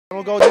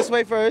gonna go this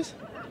way first.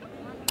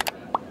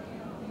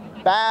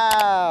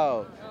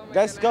 Bow.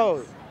 Let's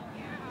go.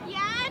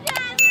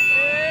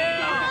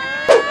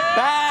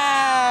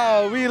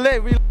 Bow. We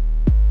lit.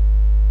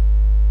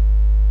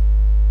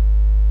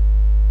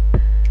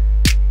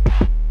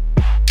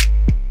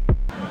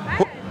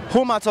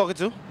 Who am I talking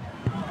to?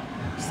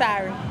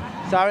 Sorry.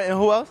 Sorry, and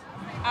who else?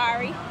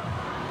 Ari.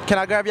 Can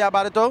I grab y'all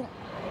by the throat?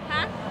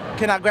 Huh?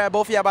 Can I grab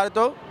both of y'all by the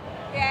throat?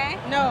 Yeah.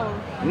 No.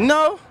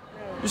 No?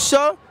 You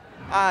sure?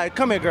 Alright,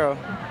 come here, girl.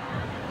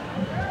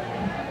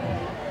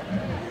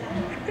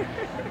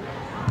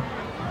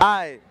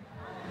 Alright.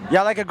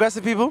 Y'all like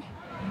aggressive people?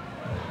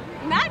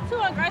 Not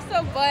too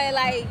aggressive, but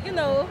like, you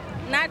know,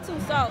 not too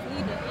soft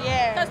either.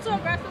 Yeah. Cause too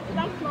aggressive because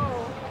I'm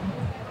small.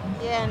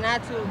 Yeah,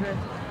 not too aggressive.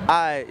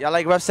 Alright, y'all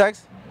like rough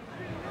sex?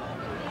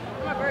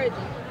 I'm a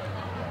virgin.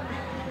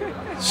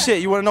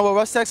 Shit, you wanna know what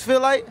rough sex feel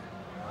like?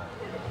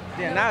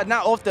 Yeah,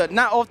 not off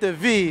the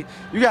V.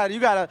 You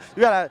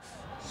gotta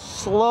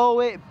slow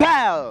it.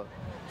 Bow.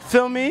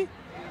 Feel me?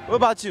 What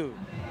about you?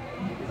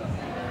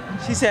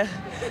 She said.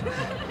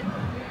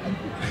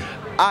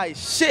 Alright,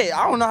 shit.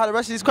 I don't know how the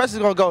rest of these questions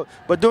are gonna go.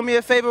 But do me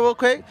a favor real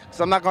quick,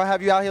 because I'm not gonna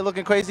have you out here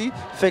looking crazy.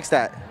 Fix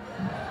that.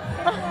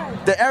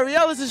 The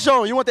areolas is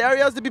showing. You want the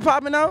areolas to be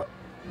popping out?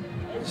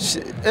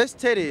 Shit, it's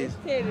titties.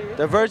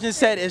 The virgin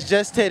said it's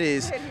just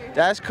titties.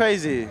 That's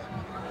crazy.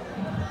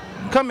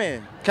 Come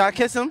in. Can I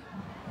kiss him?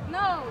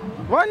 No.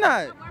 Why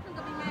not?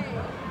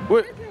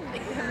 What?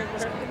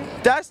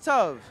 That's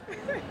tough.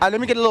 Let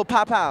me get a little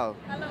pow pow.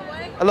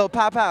 A little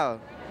pow pow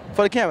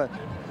for the camera.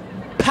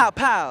 Pow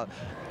pow.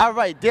 All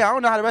right, damn. I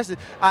don't know how the rest of.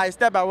 All right,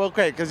 step out real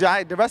quick, cause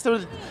the rest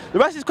of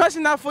this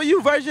question not for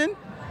you, virgin.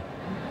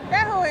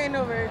 That hoe ain't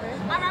no virgin.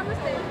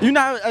 You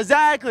know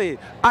exactly.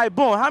 All right,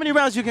 boom. How many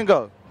rounds you can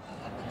go?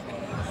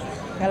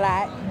 A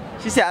lot.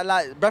 She said a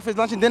lot. Breakfast,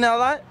 lunch, and dinner a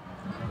lot.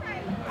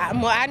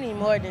 I need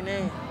more than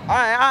that. All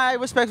right,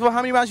 respectful.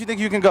 How many rounds you think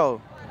you can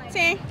go?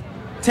 10.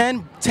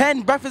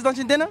 10 breakfast, lunch,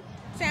 and dinner?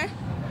 10.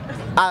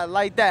 I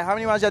like that. How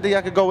many rounds y'all think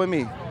y'all could go with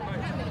me?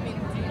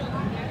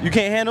 You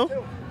can't handle?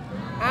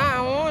 I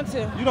don't want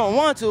to. You don't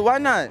want to? Why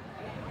not?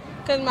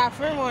 Cause my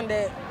friend wanted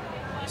that.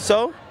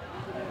 So?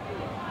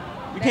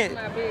 You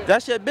can't.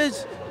 That's your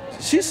bitch.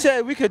 She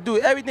said we could do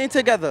everything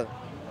together.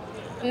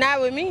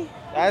 Not with me.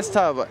 That's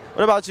tough.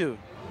 What about you?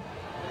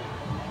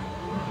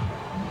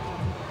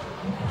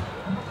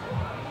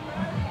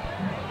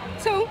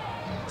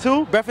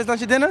 Two? Breakfast,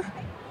 lunch, and dinner?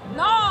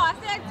 No, I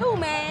said 2,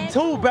 man.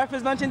 2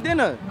 breakfast, lunch, and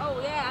dinner.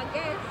 Oh, yeah, I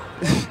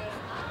guess.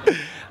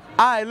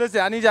 All right, listen,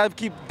 I need y'all to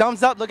keep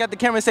thumbs up, look at the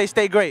camera and say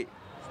stay great.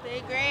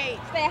 Stay great.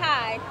 Stay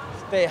high.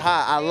 Stay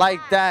high. I like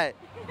that.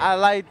 I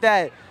like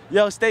that.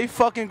 Yo, stay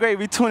fucking great.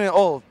 We tuning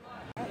off.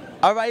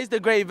 All right, it's the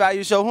Great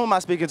Value Show. Who am I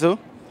speaking to?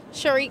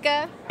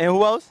 Sharika. And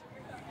who else?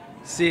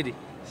 City.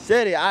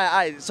 City. All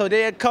right. So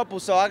they're a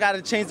couple, so I got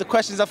to change the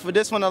questions up for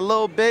this one a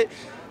little bit,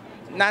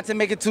 not to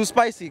make it too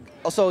spicy.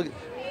 So,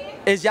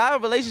 is y'all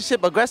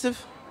relationship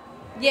aggressive?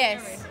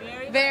 Yes.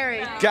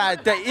 Very.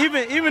 God,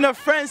 even a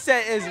friend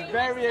said it's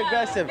very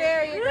aggressive.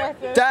 Very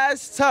aggressive.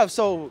 That's tough.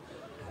 So,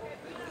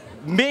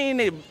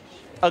 being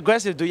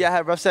aggressive, do y'all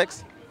have rough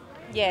sex?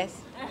 Yes.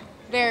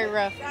 Very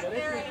rough.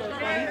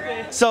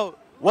 So,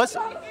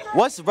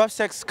 what's rough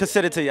sex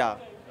considered to y'all?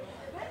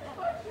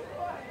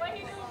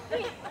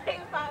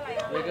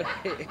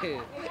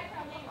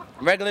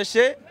 Regular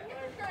shit?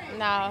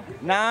 No.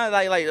 Nah,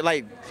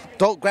 like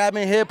throat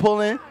grabbing, hair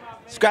pulling,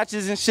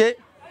 scratches and shit.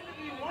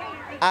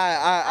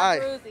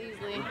 Bruise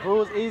easily.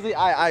 Bruise easy.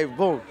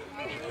 Boom.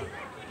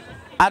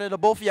 Out of the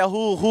both of y'all,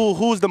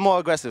 who's the more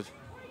aggressive?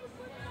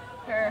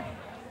 Her.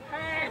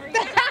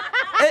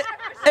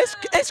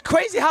 It's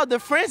crazy how the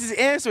friends is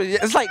answering.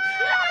 It's like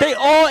they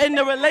all in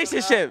the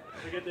relationship.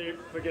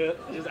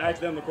 Forget. Just ask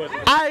them the question.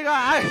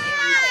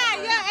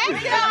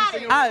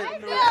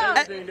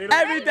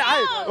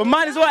 Everything.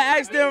 Might as well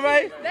ask them,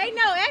 right? They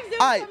know. Ask them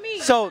All right. for me.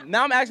 So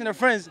now I'm asking the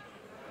friends.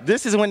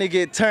 This is when they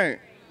get turned.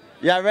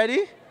 Y'all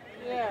ready?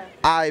 Yeah.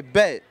 I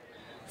bet.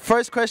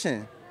 First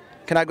question.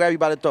 Can I grab you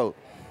by the throat?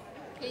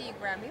 Can you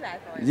grab me by the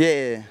throat?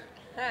 Yeah.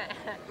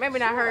 Maybe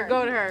not her.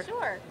 Go to her.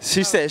 Sure.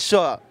 She said,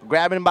 sure.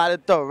 Grabbing by the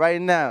throat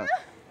right now.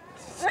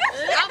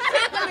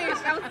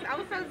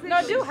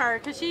 No, do her,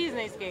 because she's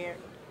not scared.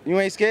 You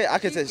ain't scared? I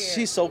can say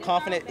she's so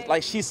confident,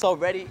 like she's so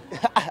ready.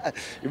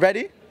 You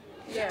ready?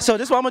 Yeah. So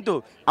this is what I'm gonna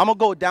do. I'm gonna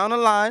go down the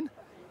line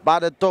by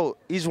the throat,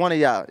 each one of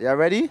y'all. Y'all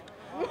ready?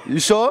 You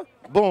sure?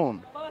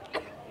 Boom.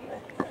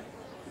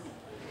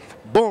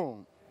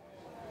 Boom.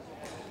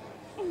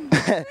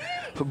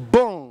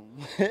 Boom.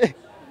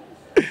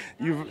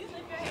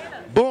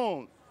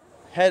 Boom.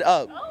 Head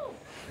up.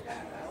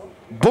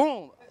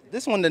 Boom.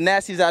 This one the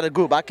nastiest out of the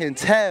group. I can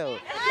tell.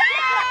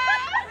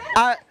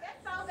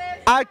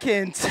 I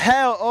can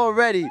tell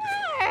already.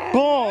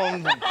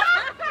 Boom.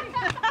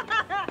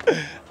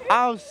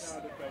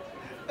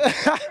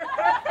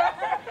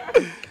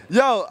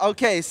 Yo,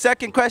 okay,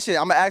 second question.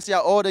 I'm gonna ask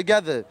y'all all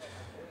together.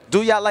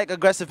 Do y'all like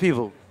aggressive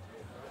people?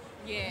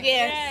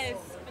 Yes.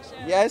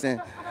 Yes. All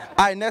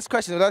right, next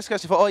question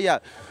for all y'all.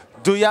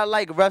 Do y'all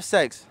like rough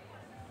sex?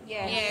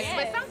 Yes,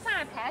 but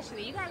sometimes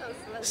passionate. You gotta go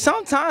slow.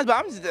 Sometimes,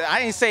 but I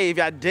ain't say if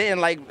y'all didn't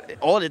like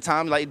all the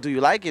time. Like, do you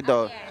like it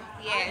though?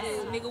 Yes.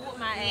 Nigga whoop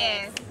my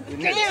ass.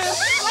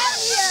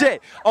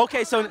 Shit.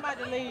 Okay, so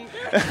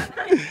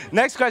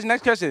next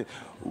question.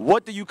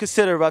 What do you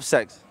consider rough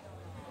sex?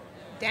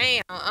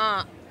 Damn.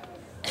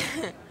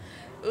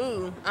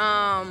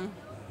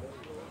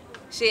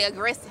 Shit,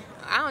 aggressive.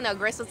 I don't know,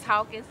 aggressive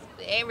talking.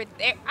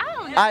 Everything. I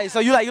don't know. All right, so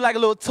you like a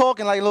little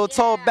talking, like a little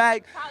tall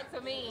back, Talk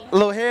to me. a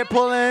little hair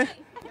pulling.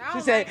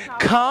 She said,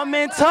 "Come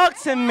and talk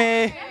to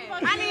me."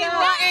 I need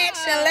more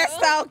action, less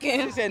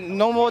talking. She said,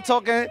 "No more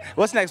talking."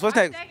 What's next?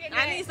 I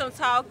need some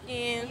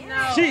talking.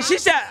 No. She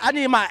said, "I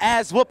need my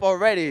ass whoop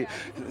already."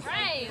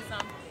 Right.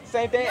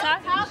 Same thing.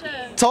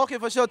 Talking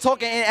for sure.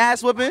 Talking and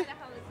ass whooping.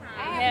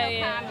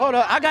 Hold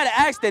on, I gotta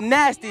ask the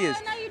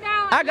nastiest.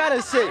 I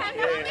gotta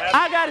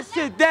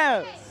sit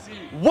down.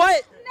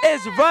 What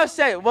is rough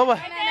sex? What?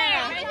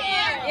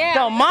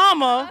 The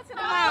mama?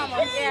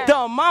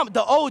 The mama?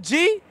 The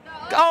OG?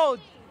 Oh,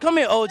 come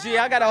here, OG.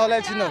 I gotta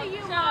let you know.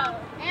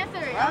 Answer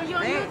it on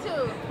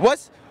YouTube.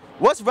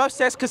 What's rough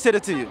sex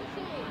considered to you?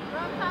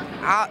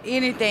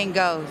 Anything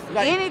goes.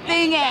 Like,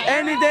 anything.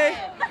 Any day?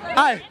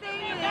 All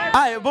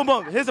right, boom,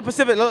 boom. Here's the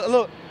Pacific.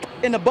 Look,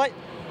 in the butt.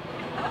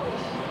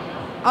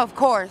 Of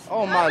course.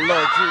 Oh my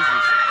Lord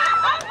Jesus.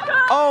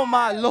 Oh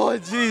my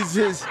Lord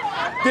Jesus.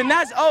 Then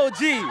that's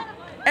OG.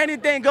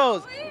 Anything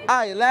goes. All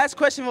right, last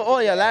question for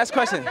all y'all. Last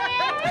question.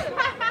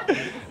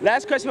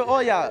 Last question for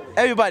all y'all.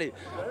 Everybody.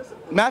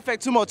 Matter of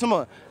fact, two more.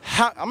 I'm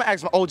gonna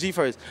ask my OG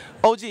first.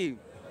 OG,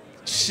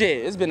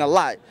 shit, it's been a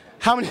lot.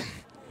 How many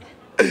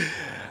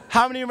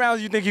rounds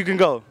do you think you can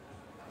go?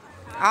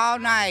 All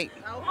night.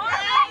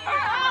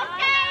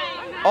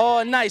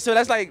 All night. So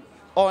that's like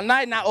all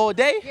night, not all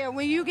day? Yeah,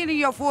 when you get in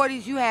your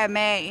 40s, you have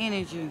mad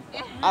energy.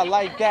 I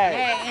like that.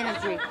 Mad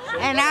energy.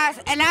 And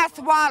I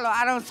swallow,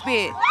 I don't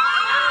spit.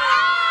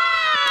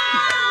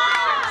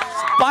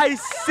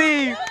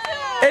 Spicy.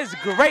 It's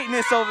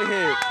greatness over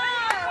here.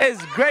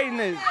 It's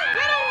greatness.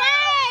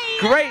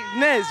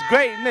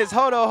 Greatness.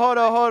 Hold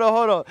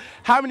on.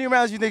 How many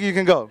rounds you think you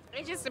can go?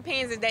 It just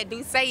depends if that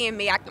dude say in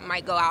me,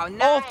 might go all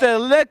night. Off the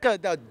liquor,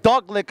 the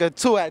dark liquor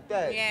too at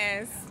that.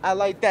 Yes. I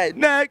like that.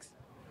 Next.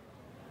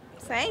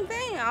 Same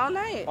thing, all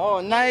night.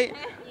 All night.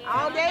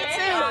 All day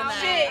too.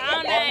 Shit.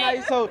 All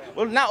night. So,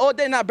 well, not all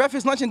day, not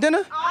breakfast, lunch, and dinner?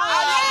 Morning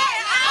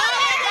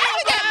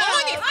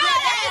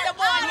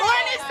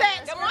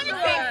sex. The morning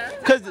sex.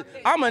 Cause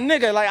I'm a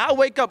nigga, like I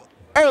wake up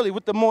early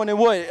with the morning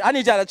wood. I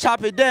need y'all to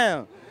chop it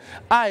down.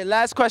 All right,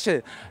 last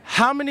question.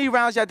 How many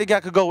rounds y'all think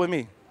y'all could go with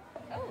me?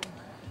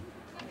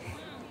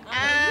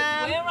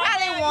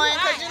 Probably one,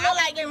 cause you look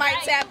like you might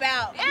tap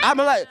out. I'm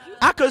like,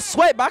 I could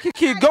sweat, but I could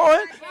keep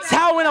going.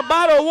 Towel and a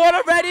bottle of water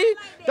ready?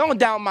 Don't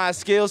doubt my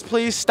skills,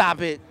 please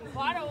stop it.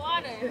 Water.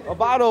 A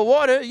bottle of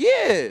water,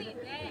 yeah.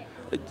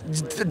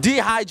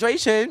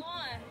 Dehydration,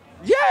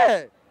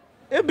 yeah.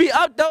 It'd be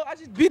up though, I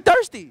just be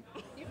thirsty.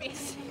 I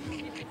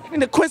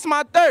need to quench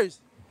my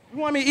thirst. You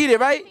want me to eat it,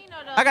 right?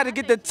 I gotta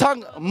get the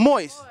tongue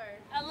moist.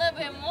 A little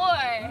bit more.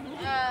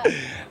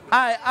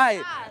 All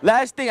right.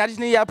 Last thing, I just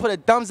need y'all to put a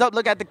thumbs up,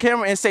 look at the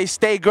camera, and say,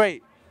 "Stay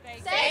great."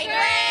 Stay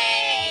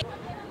great.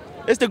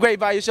 It's the Great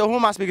Value Show. Who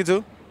am I speaking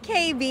to?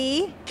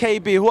 KB.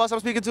 KB. Who else I'm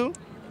speaking to?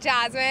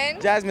 Jasmine.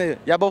 Jasmine.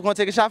 Y'all both want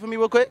to take a shot for me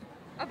real quick?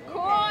 Of course.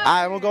 All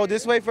right, we'll go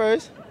this way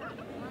first.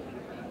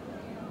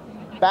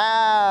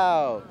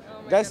 Bow.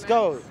 Let's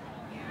go.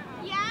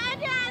 Yeah,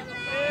 Jasmine.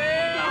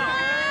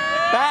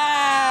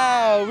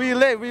 Bow. We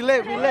lit.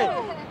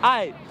 All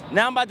right,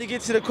 now I'm about to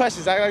get to the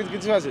questions. I gotta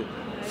get to the questions.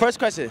 First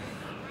question.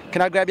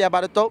 Can I grab y'all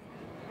by the throat?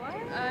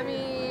 I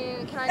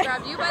mean, can I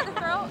grab you by the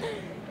throat?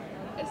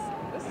 This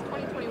is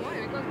 2021.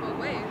 It goes both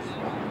ways.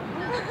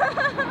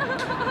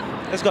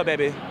 Let's go,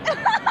 baby.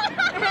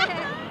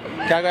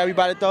 Can I grab you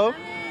by the throat?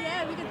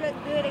 Yeah, we can do it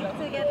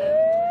together.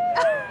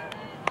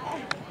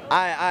 All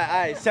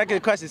right.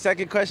 Second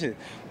question.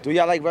 Do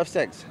y'all like rough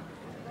sex?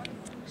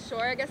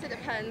 Sure, I guess it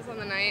depends on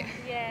the night.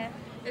 Yeah.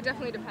 It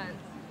definitely depends.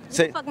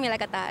 Say, Fuck me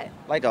like a thought.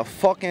 like a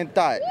fucking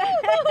thought.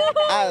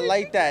 I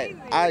like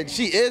that.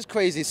 She is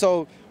crazy.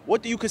 So,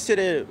 what do you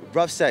consider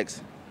rough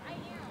sex?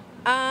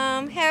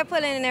 Hair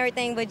pulling and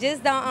everything, but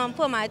just don't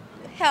pull my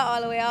hair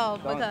all the way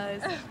off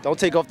because Don't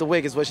take off the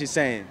wig, is what she's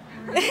saying.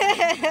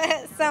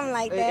 something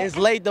like that. It's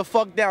laid the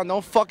fuck down.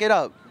 Don't fuck it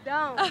up.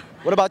 Don't.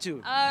 What about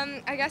you?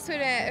 I guess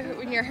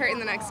when you're hurting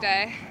the next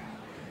day.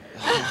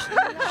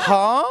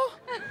 Huh?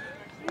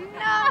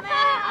 No,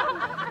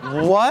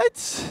 man.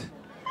 What?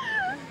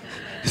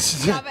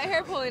 Yeah, but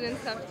hair pulling and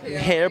stuff too.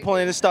 Hair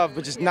pulling and stuff,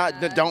 but just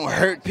don't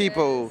hurt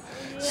people.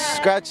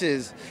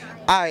 Scratches.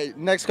 All right,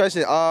 next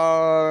question.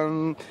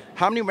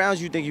 How many rounds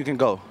do you think you can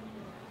go?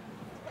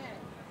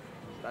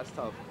 That's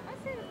tough.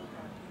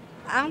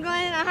 I'm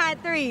going in a hot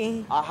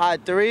 3. A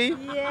hot 3?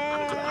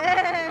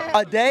 Yeah.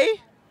 A day?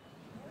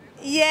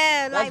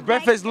 Yeah, That's like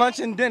breakfast, lunch,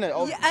 and dinner.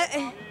 Oh,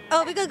 Yeah,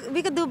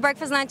 we could do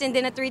breakfast, lunch, and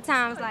dinner 3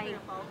 times. Like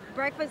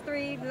breakfast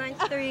 3, lunch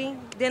 3,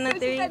 dinner 3.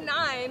 She said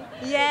 9.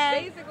 Yeah.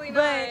 Basically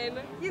but,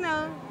 9. you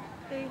know,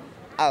 3.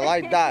 I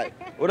like that.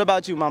 What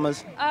about you,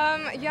 mamas?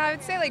 Yeah, I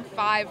would say like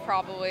 5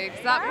 probably. Cause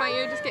at that point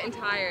you're just getting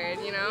tired,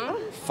 you know?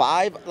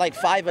 5? Like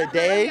 5 a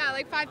day? Yeah,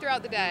 like 5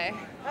 throughout the day.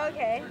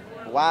 Okay.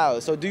 Wow.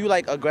 So do you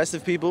like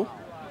aggressive people?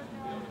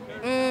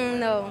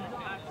 No.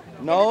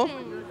 No?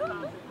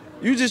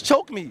 You just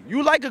choked me.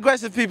 You like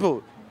aggressive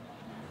people.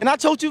 And I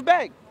choked you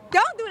back.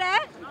 Don't do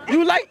that.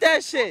 You like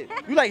that shit.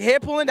 You like hair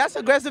pulling? That's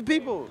aggressive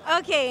people.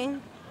 Okay.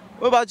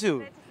 What about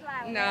you?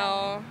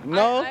 No.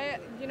 No?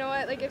 You know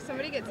what? Like if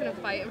somebody gets in a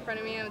fight in front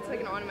of me, it's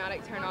like an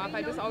automatic turn off.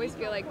 I just always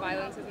feel like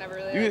violence is never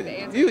really like, the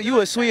answer. You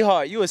a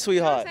sweetheart. You a You know what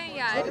sweetheart. I'm saying?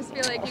 Yeah, I just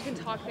feel like you can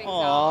talk things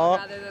Aw. out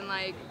rather than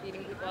like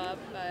beating people up.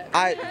 But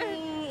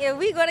If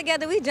we go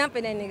together, we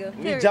jumping that nigga.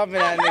 You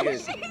jumping at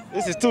niggas.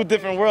 This is 2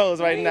 different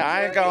worlds right now.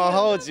 I ain't gonna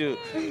hold you.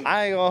 All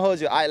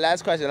right,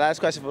 last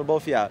question for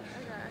both of y'all.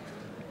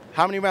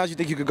 How many rounds you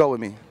think you could go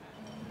with me?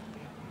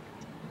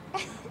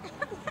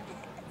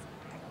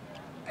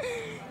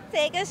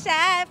 Take a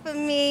shot for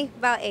me.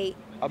 About 8.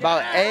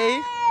 About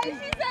 8? She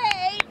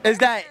said 8. Is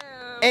that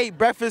 8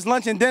 breakfast,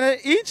 lunch, and dinner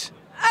each?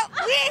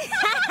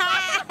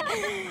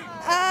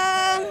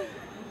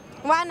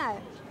 Why not?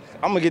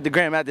 I'm gonna get the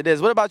gram after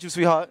this. What about you,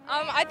 sweetheart?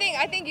 I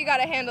think you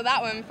gotta handle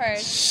that one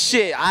first.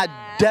 Shit, I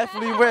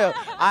definitely will.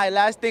 All right,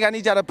 last thing I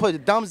need y'all to put a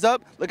thumbs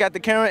up, look at the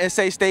camera, and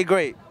say stay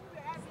great.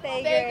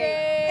 Stay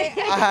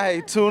great. All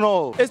right, tune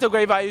on. It's the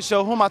Great Value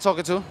Show. Who am I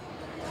talking to?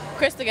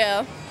 Krista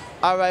Girl.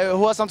 All right,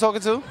 who else I'm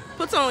talking to?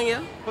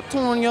 Petunia.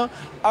 Petunia.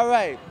 All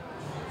right.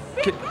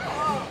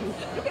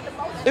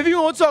 If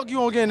you want to talk, you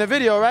won't get in the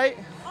video, right?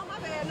 Oh, my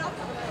bad, no.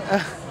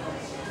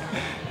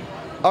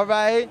 All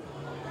right.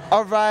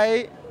 All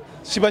right.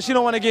 But she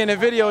don't want to get in the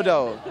video,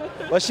 though.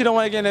 But she don't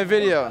want to get in the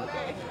video.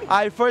 All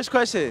right, first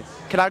question.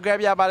 Can I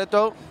grab y'all by the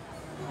throat?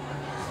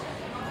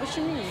 What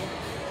you mean?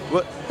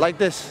 What, like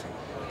this?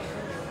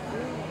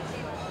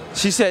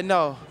 She said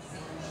no,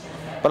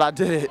 but I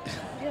did it.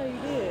 Yeah, you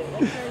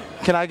did.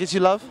 Can I get you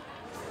love?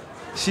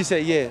 She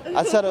said yeah.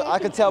 I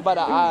could tell by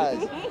the eyes. I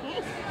mean,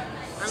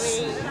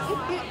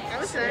 I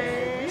was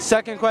saying.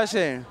 Second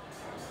question.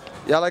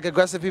 Y'all like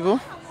aggressive people?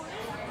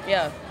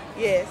 Yeah.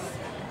 Yes.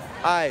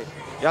 All right.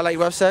 Y'all like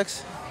rough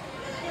sex?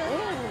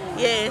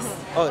 Yes.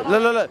 Oh,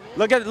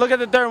 look at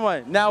the third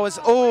one. Now it's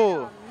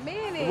ooh.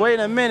 Wait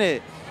a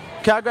minute.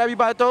 Can I grab you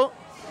by the throat?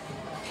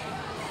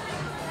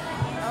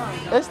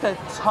 It's the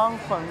tongue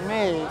for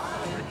me.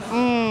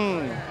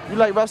 You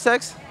like rough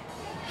sex?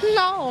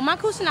 No, my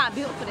coochie not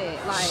built for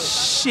that. Like,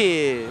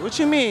 Shit. What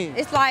you mean?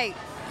 it's like,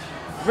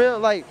 Real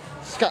like.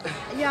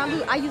 yeah,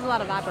 I use a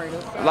lot of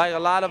vibrators. So. Like a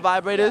lot of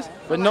vibrators,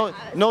 but no.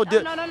 No.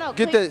 Get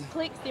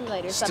click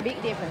stimulator. It's a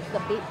big difference. The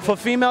big For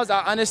females,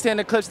 I understand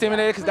the clip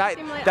stimulator because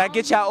that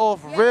gets y'all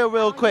off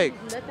real quick.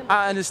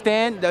 I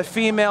understand the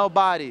female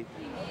body.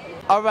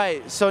 All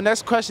right. So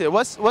next question.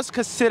 What's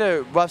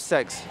considered rough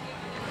sex?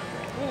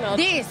 You know,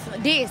 This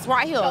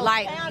right here.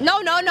 Like, no.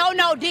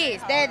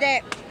 This.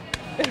 That.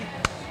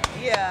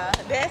 yeah,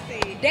 that's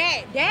it.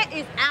 That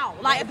is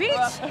out. Like,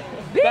 bitch.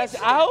 That's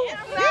out.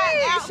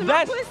 Bitch,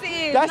 my pussy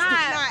is that's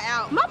not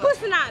out. My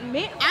pussy not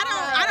meant.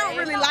 I don't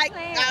really like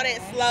all that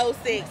slow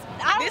sex.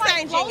 I don't This like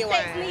ain't slow genuine.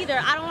 sex neither.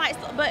 I don't like,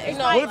 but it's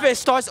What if it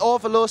starts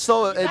off a little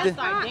slower and then You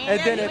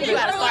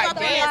gotta start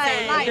dancing.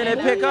 and then it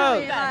pick up?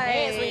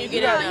 Dance when you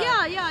get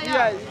out.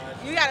 Yeah.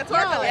 You gotta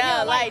twerk a little.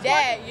 Yeah, like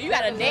that. You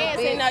gotta dance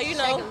and know, Shake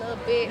a little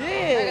bit. Yeah.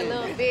 Shake a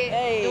little bit.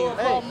 Hey, Do a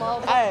full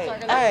move. Hey, Circle a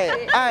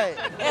little bit. hey.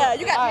 Yeah,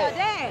 you gotta Alright.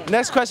 Dance.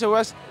 Next question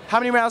was, how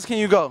many rounds can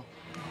you go?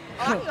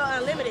 I can go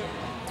unlimited.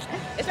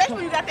 Especially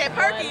when you got that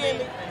perky in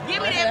me.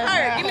 Give me that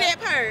perk. Give me that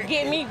perk.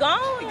 Get me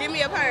gone. Give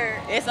me a perk.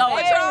 It's over.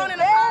 Patron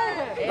and a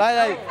perk. Like,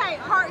 I say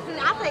hearts and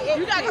I say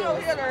You gotta come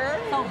over here, girl.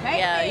 So basic.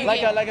 Yeah, you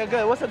like a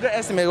good. What's a good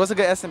estimate? What's a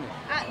good estimate?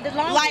 The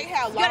longest. Like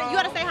how You long?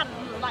 gotta say how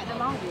like the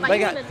longest.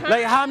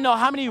 Like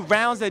how many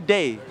rounds a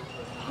day?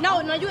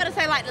 No, you gotta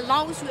say like the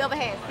longest you ever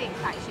had sex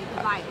type shit.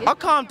 'Cause, like, I'll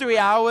come 3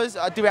 hours.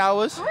 3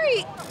 hours.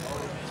 3.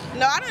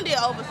 No, I done did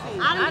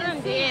overseas. I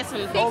done did some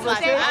things Over like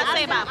six? that. I'd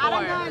say about I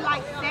done 4. done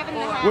like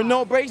 7.5. With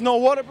no breaks, no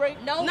water break.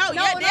 No, yeah,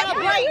 that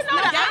breaks.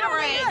 No,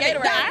 Gatorade.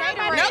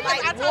 No,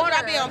 because I told you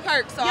I be on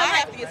perks, so I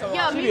have to get some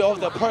water. She be off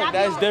the perk.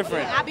 That's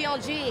different. I be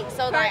on jig,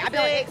 so like I be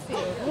on X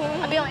pill.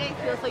 I be on X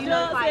pill, so you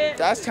know it's like.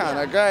 That's kind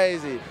of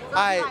crazy. All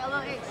right. Like a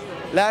little X pill.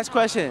 Last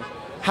question.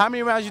 How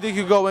many rounds you think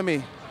you go with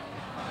me?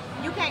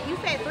 You can't. You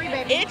said 3,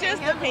 baby. It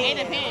just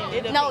depends. It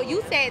depends. No,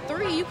 you said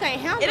 3. You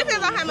can't handle. It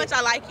depends on how much I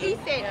like He you.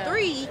 said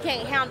 3. He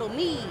can't handle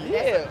me.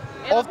 Yeah.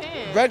 Off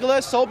regular,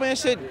 sober and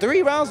shit.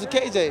 3 rounds with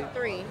KJ.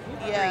 3.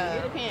 Yeah.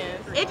 It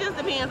depends. It just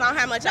depends on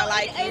how much I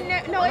like you.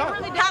 No, it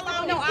really doesn't. How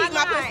long you keep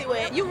my pussy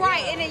wet? You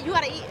right, and then you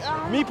gotta eat.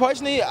 Me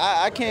personally,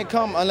 I can't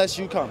come unless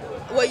you come.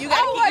 Well, you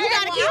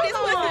gotta keep this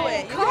pussy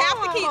wet. You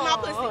have to keep my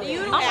pussy wet.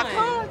 You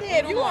have to.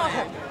 If you want.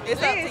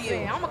 It's up to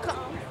you. I'ma come.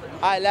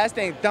 All right, last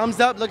thing. Thumbs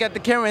up, look at the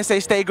camera and say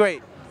stay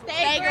great.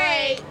 Stay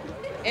great.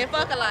 And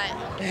fuck a lot.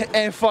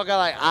 And fuck,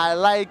 I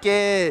like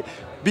it.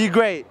 Be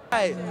great. All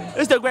right,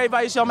 it's the Great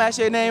Value Show. Match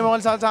your name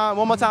one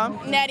more time.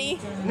 Nettie.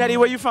 Nettie,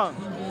 where you from?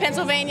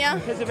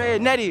 Pennsylvania. Pennsylvania.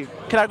 Nettie,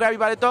 can I grab you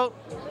by the throat?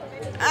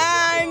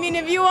 I mean,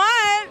 if you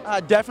want. I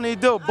definitely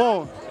do.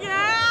 Boom.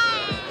 Yeah.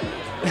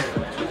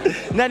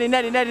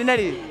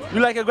 Nettie. You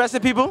like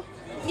aggressive people?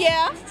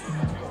 Yeah.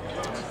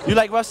 You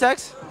like rough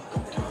sex?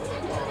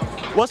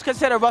 What's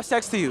considered rough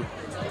sex to you?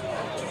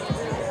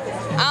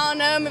 I don't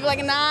know, maybe like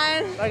a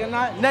 9. Like a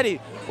 9? Nettie,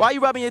 why are you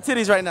rubbing your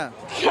titties right now?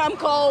 I'm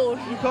cold.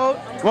 You cold?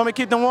 You want me to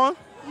keep them warm?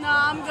 No,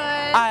 I'm good.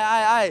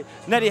 Aight.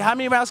 Nettie, how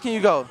many rounds can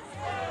you go?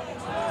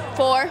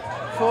 4.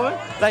 4?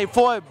 Like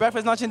 4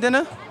 breakfast, lunch, and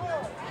dinner?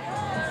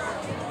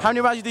 How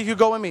many rounds do you think you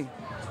go with me?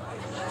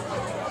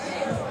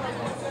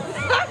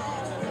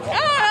 I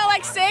don't know,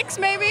 like 6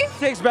 maybe.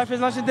 6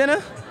 breakfast, lunch, and dinner?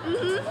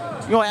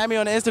 Mm-hmm. You want to add me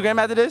on the Instagram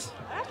after this?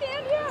 I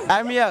can, yeah.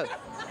 Add me up.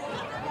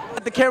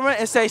 At the camera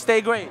and say,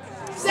 stay great.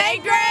 Stay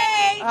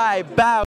great. All right, bow.